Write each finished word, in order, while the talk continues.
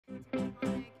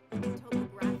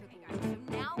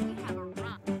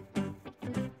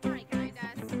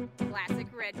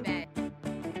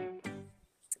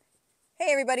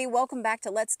Hey everybody, welcome back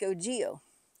to Let's Go Geo.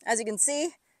 As you can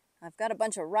see, I've got a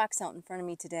bunch of rocks out in front of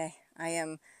me today. I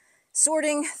am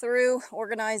sorting through,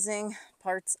 organizing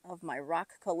parts of my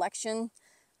rock collection.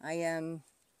 I am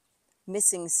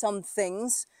missing some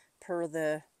things per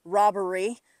the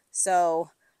robbery,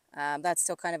 so that's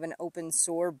still kind of an open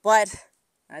sore, but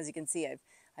as you can see,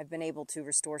 I've been able to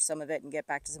restore some of it and get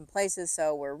back to some places,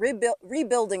 so we're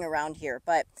rebuilding around here.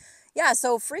 But yeah,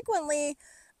 so frequently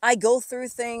I go through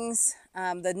things,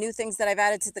 the new things that I've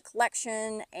added to the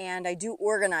collection, and I do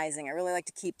organizing. I really like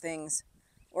to keep things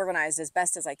organized as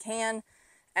best as I can.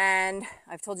 And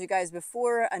I've told you guys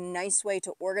before, a nice way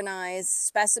to organize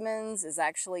specimens is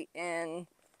actually in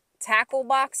tackle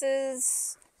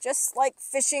boxes, just like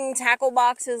fishing tackle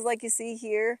boxes like you see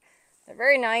here. They're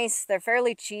very nice, they're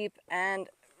fairly cheap, and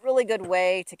really good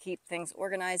way to keep things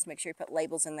organized. Make sure you put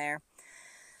labels in there.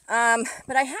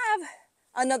 But I have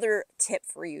another tip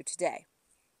for you today.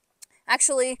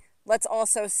 Actually, let's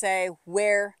also say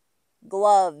wear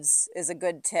gloves is a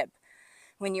good tip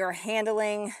when you're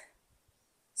handling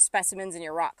specimens in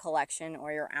your rock collection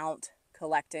or you're out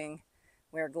collecting.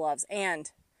 Wear gloves. And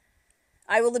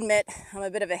I will admit I'm a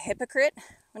bit of a hypocrite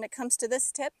when it comes to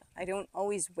this tip. I don't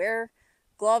always wear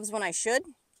gloves when I should.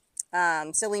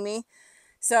 Silly me.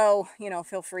 So,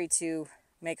 feel free to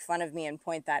make fun of me and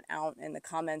point that out in the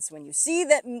comments when you see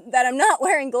that I'm not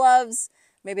wearing gloves.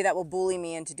 Maybe that will bully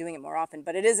me into doing it more often,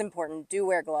 but it is important. Do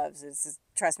wear gloves.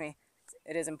 Trust me,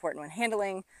 it is important when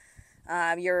handling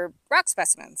your rock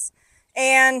specimens.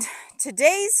 And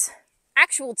today's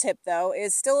actual tip, though,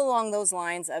 is still along those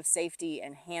lines of safety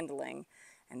and handling.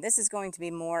 And this is going to be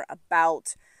more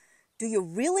about, do you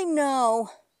really know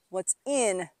what's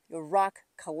in your rock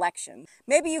collection?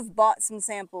 Maybe you've bought some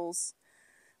samples,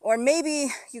 or maybe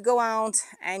you go out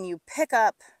and you pick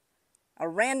up a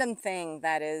random thing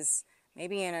that is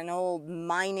maybe in an old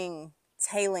mining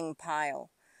tailing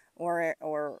pile,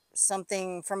 or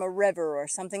something from a river, or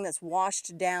something that's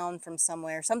washed down from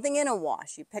somewhere, something in a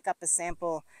wash. You pick up a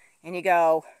sample and you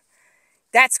go,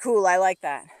 that's cool, I like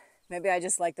that. Maybe I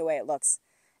just like the way it looks.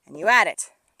 And you add it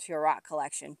to your rock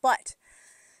collection. But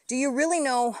do you really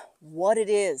know what it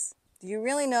is? Do you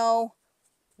really know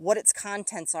what its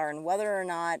contents are and whether or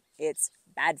not it's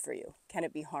bad for you? Can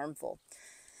it be harmful?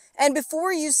 And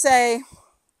before you say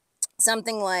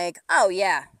something like, oh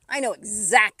yeah, I know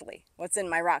exactly what's in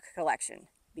my rock collection,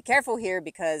 be careful here,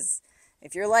 because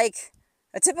if you're like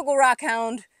a typical rock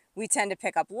hound, we tend to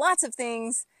pick up lots of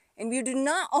things and we do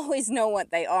not always know what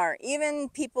they are. Even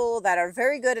people that are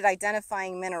very good at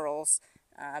identifying minerals,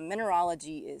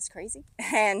 mineralogy is crazy.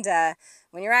 And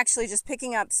when you're actually just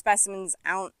picking up specimens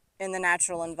out in the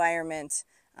natural environment,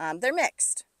 they're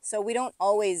mixed. So we don't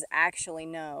always actually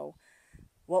know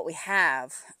what we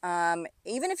have.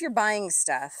 Even if you're buying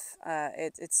stuff,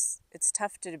 it's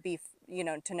tough to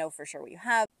know for sure what you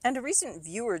have. And a recent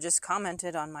viewer just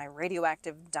commented on my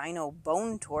Radioactive Dino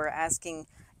bone tour asking,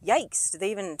 yikes, do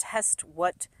they even test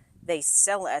what they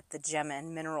sell at the gem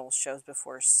and mineral shows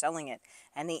before selling it?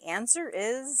 And the answer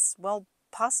is, well,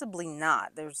 possibly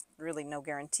not. There's really no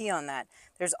guarantee on that.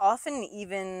 There's often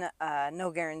even no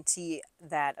guarantee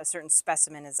that a certain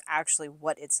specimen is actually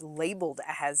what it's labeled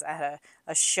as at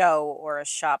a show or a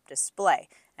shop display.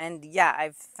 And yeah,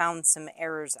 I've found some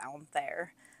errors out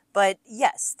there. But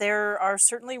yes, there are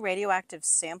certainly radioactive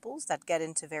samples that get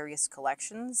into various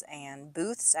collections and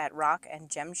booths at rock and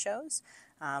gem shows,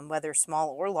 whether small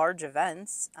or large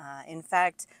events. In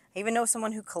fact, I even know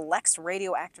someone who collects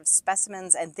radioactive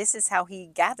specimens, and this is how he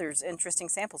gathers interesting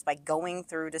samples, by going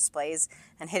through displays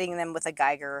and hitting them with a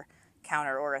Geiger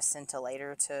counter or a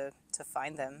scintillator to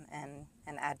find them and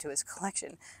add to his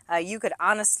collection. You could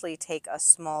honestly take a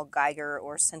small Geiger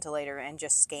or scintillator and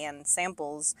just scan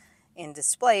samples in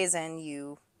displays, and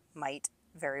you might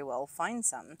very well find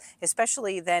some,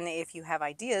 especially then if you have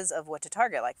ideas of what to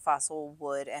target, like fossil,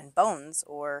 wood, and bones,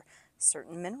 or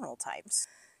certain mineral types.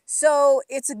 So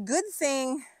it's a good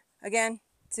thing, again,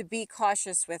 to be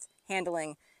cautious with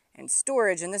handling and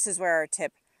storage, and this is where our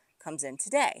tip comes in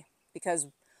today. Because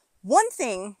one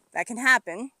thing that can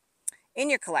happen in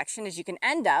your collection is you can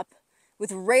end up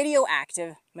with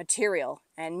radioactive material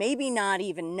and maybe not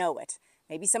even know it.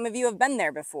 Maybe some of you have been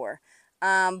there before.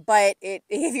 But if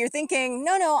you're thinking,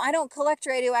 no, I don't collect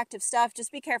radioactive stuff,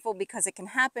 just be careful, because it can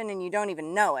happen and you don't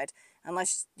even know it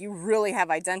unless you really have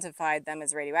identified them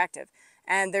as radioactive.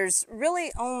 And there's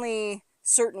really only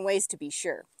certain ways to be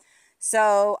sure.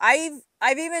 So I've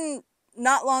even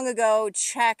not long ago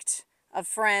checked a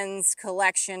friend's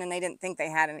collection and they didn't think they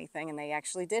had anything, and they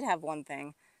actually did have one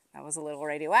thing that was a little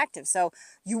radioactive. So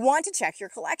you want to check your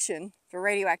collection for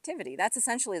radioactivity. That's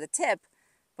essentially the tip.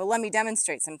 but let me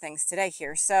demonstrate some things today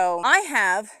here. So I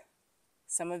have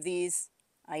some of these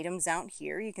items out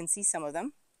here. You can see some of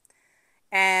them.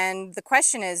 And the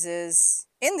question is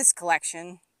in this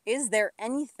collection, is there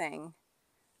anything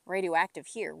radioactive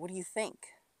here? What do you think?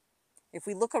 If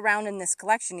we look around in this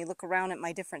collection, you look around at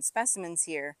my different specimens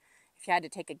here, if you had to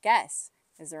take a guess,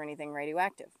 is there anything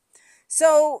radioactive?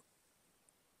 So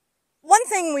one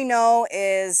thing we know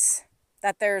is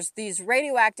that there's these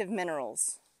radioactive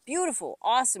minerals, beautiful,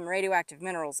 awesome radioactive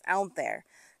minerals out there.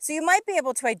 So you might be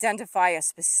able to identify a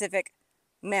specific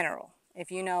mineral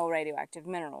if you know radioactive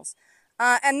minerals.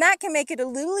 And that can make it a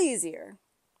little easier,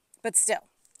 but still.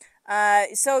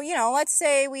 So, you know, let's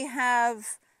say we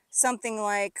have something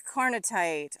like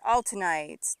carnotite,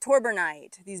 altanite,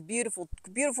 torbernite, these beautiful,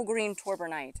 beautiful green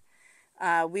torbernite.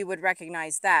 We would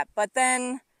recognize that. But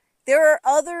then there are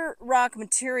other rock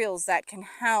materials that can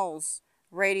house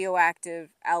radioactive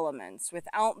elements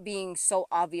without being so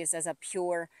obvious as a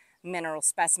pure mineral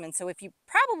specimen. So if you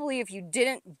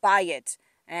didn't buy it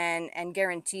and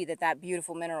guarantee that that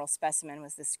beautiful mineral specimen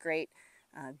was this great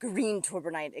green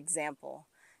torbernite example,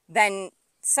 then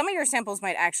some of your samples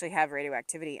might actually have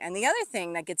radioactivity. And the other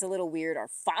thing that gets a little weird are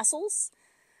fossils,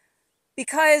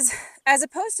 because as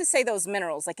opposed to, say, those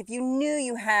minerals, like if you knew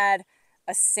you had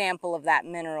a sample of that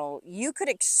mineral, you could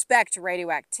expect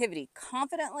radioactivity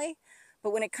confidently.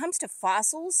 But when it comes to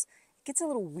fossils, it gets a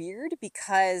little weird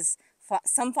because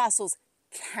some fossils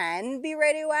can be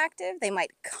radioactive. They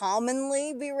might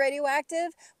commonly be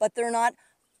radioactive, but they're not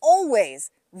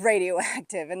always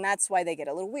radioactive, and that's why they get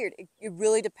a little weird. It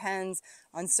really depends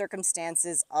on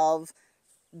circumstances of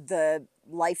the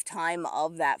lifetime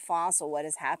of that fossil, what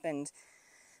has happened.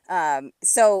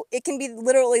 So it can be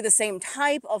literally the same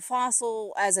type of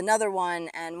fossil as another one,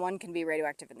 and one can be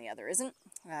radioactive and the other isn't.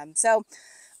 So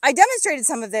I demonstrated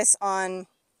some of this on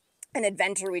an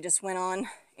adventure we just went on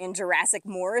in Jurassic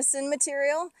Morrison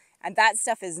material, and that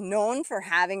stuff is known for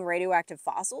having radioactive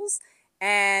fossils.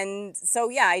 And so,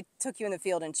 yeah, I took you in the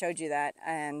field and showed you that.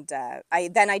 And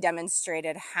I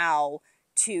demonstrated how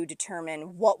to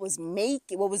determine what was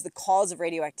the cause of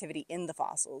radioactivity in the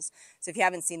fossils. So if you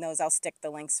haven't seen those, I'll stick the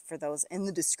links for those in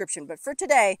the description. But for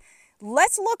today,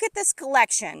 let's look at this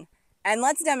collection and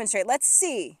let's demonstrate. Let's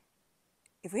see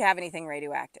if we have anything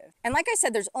radioactive. And like I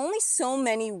said, there's only so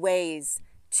many ways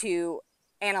to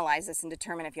analyze this and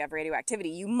determine if you have radioactivity.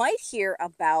 You might hear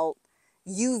about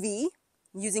UV,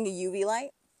 using a UV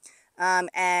light,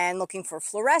 and looking for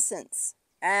fluorescence.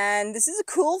 And this is a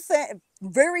cool thing,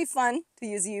 very fun to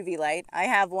use a UV light. I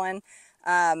have one,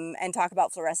 and talk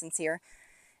about fluorescence here.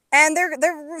 And they're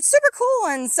super cool,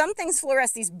 and some things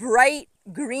fluoresce these bright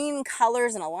green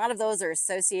colors, and a lot of those are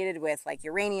associated with, like,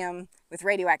 uranium, with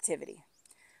radioactivity.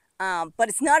 But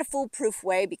it's not a foolproof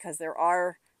way, because there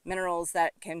are minerals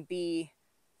that can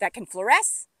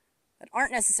fluoresce that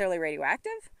aren't necessarily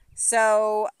radioactive.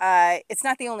 So it's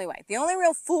not the only way. The only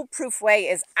real foolproof way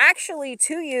is actually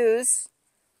to use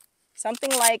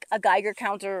something like a Geiger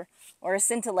counter or a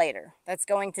scintillator that's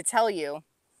going to tell you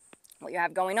what you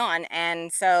have going on.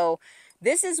 And so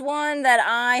this is one that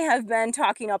I have been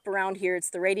talking up around here. It's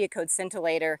the RadiaCode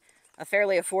scintillator, a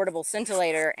fairly affordable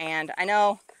scintillator. And I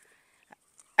know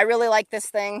I really like this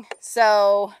thing.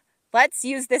 So let's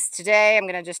use this today. I'm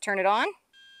going to just turn it on.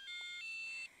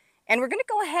 And we're going to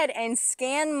go ahead and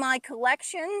scan my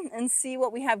collection and see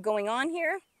what we have going on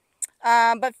here.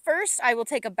 But first, I will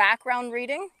take a background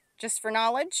reading, just for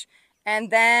knowledge,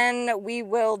 and then we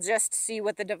will just see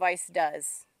what the device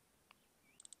does.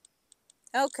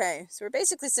 Okay, so we're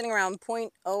basically sitting around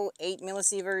 0.08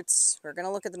 millisieverts. We're going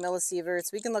to look at the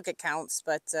millisieverts. We can look at counts,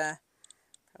 but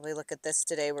probably look at this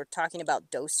today. We're talking about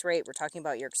dose rate. We're talking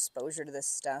about your exposure to this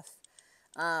stuff.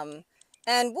 And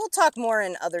we'll talk more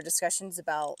in other discussions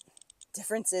about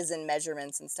differences in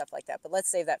measurements and stuff like that. But let's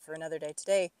save that for another day.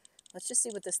 Today, let's just see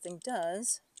what this thing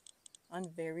does on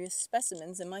various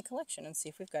specimens in my collection and see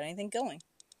if we've got anything going.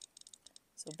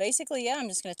 So basically, yeah, I'm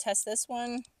just going to test this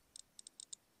one.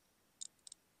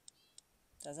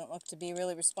 Doesn't look to be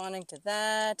really responding to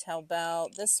that. How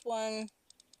about this one?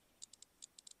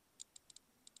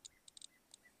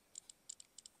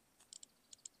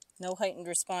 No heightened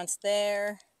response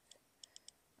there.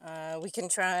 We can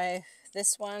try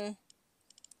this one.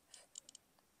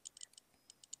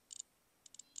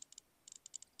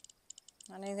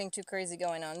 Not anything too crazy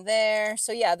going on there.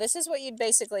 So yeah, this is what you'd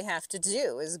basically have to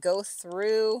do, is go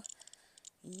through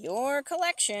your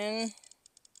collection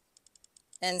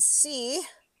and see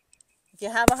if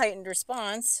you have a heightened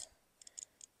response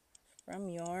from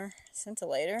your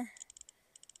scintillator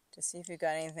to see if you've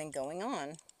got anything going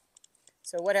on.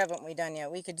 So what haven't we done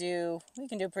yet? We can do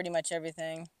pretty much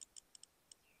everything.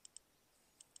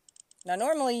 Now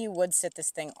normally you would sit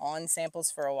this thing on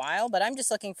samples for a while, but I'm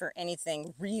just looking for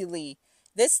anything really,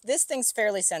 this thing's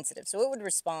fairly sensitive, so it would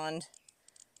respond.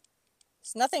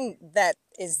 There's nothing that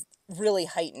is really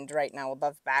heightened right now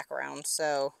above background,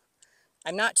 so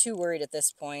I'm not too worried at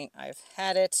this point. I've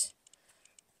had it.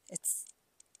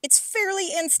 It's fairly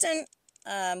instant.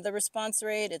 The response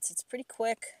rate, it's pretty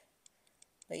quick.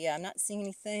 But yeah, I'm not seeing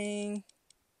anything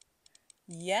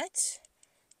yet.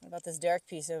 What about this dark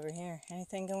piece over here?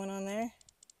 Anything going on there?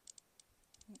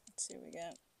 Let's see what we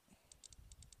got.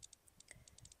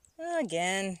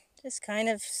 Again, just kind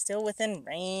of still within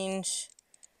range.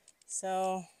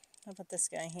 So, how about this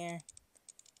guy here?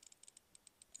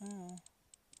 Oh,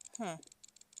 huh.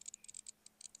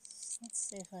 Let's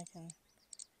see if I can...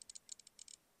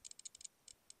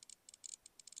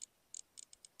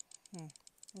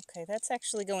 Okay, that's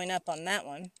actually going up on that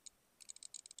one.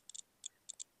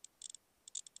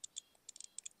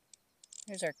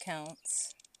 Here's our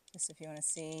counts. Just if you want to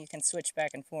see, you can switch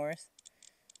back and forth.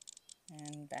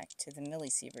 And back to the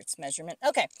millisieverts measurement.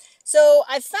 Okay, so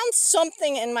I found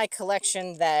something in my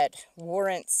collection that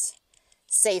warrants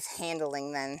safe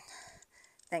handling then.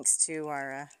 Thanks to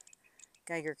our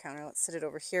Geiger counter. Let's set it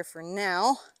over here for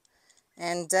now.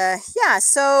 And yeah,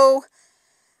 so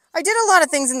I did a lot of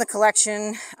things in the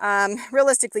collection.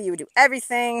 Realistically, you would do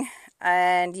everything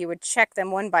and you would check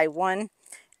them one by one.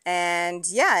 And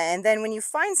yeah, and then when you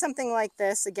find something like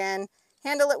this, again,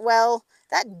 handle it well.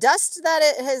 That dust that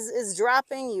it is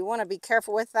dropping, you want to be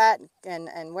careful with that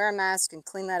and wear a mask and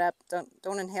clean that up.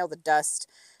 Don't inhale the dust.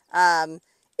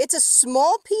 It's a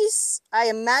small piece. I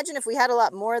imagine if we had a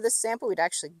lot more of this sample, we'd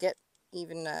actually get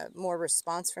even more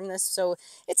response from this. So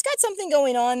it's got something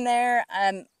going on there.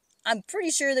 I'm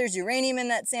pretty sure there's uranium in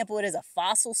that sample. It is a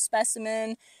fossil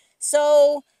specimen.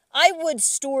 So I would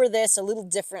store this a little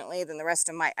differently than the rest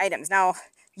of my items. Now,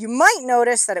 you might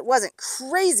notice that it wasn't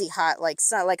crazy hot, like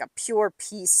a pure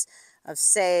piece of,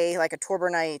 say, like a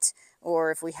torbornite,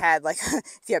 or if we had like,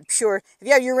 if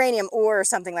you have uranium ore or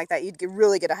something like that, you'd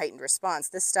really get a heightened response.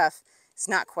 This stuff is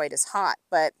not quite as hot,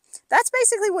 but that's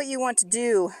basically what you want to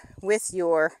do with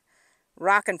your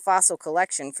rock and fossil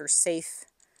collection for safe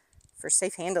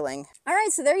handling. All right,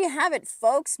 so there you have it,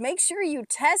 folks. Make sure you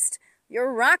test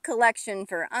your rock collection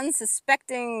for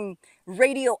unsuspecting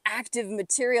radioactive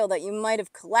material that you might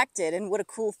have collected, and what a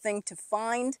cool thing to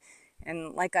find.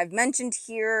 And like I've mentioned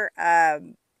here,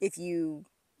 if you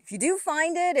do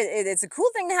find it, it's a cool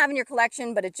thing to have in your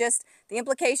collection, but the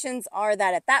implications are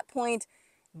that at that point,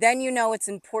 then you know it's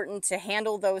important to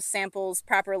handle those samples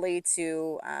properly,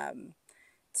 to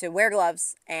wear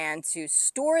gloves and to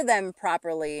store them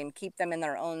properly and keep them in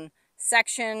their own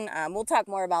section. We'll talk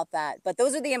more about that, but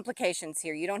those are the implications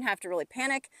here. You don't have to really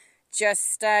panic.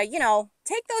 Just, you know,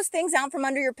 take those things out from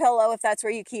under your pillow if that's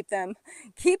where you keep them.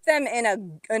 Keep them in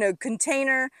a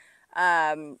container.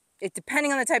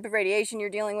 Depending on the type of radiation you're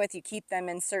dealing with, you keep them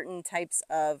in certain types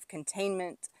of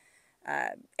containment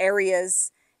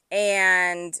areas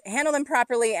and handle them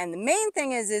properly. And the main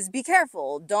thing is be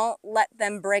careful. Don't let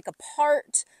them break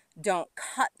apart. Don't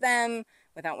cut them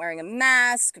without wearing a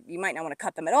mask. You might not want to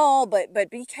cut them at all, but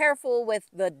be careful with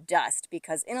the dust,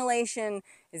 because inhalation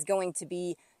is going to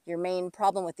be your main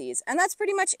problem with these. And that's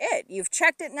pretty much it. You've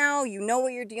checked it now, you know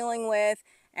what you're dealing with,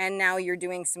 and now you're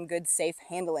doing some good safe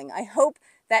handling. I hope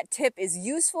that tip is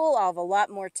useful. I'll have a lot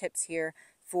more tips here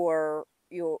for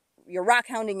your rock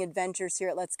hounding adventures here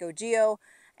at Let's Go Geo,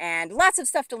 and lots of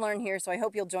stuff to learn here, so I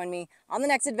hope you'll join me on the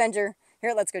next adventure here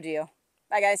at Let's Go Geo.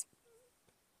 Bye, guys.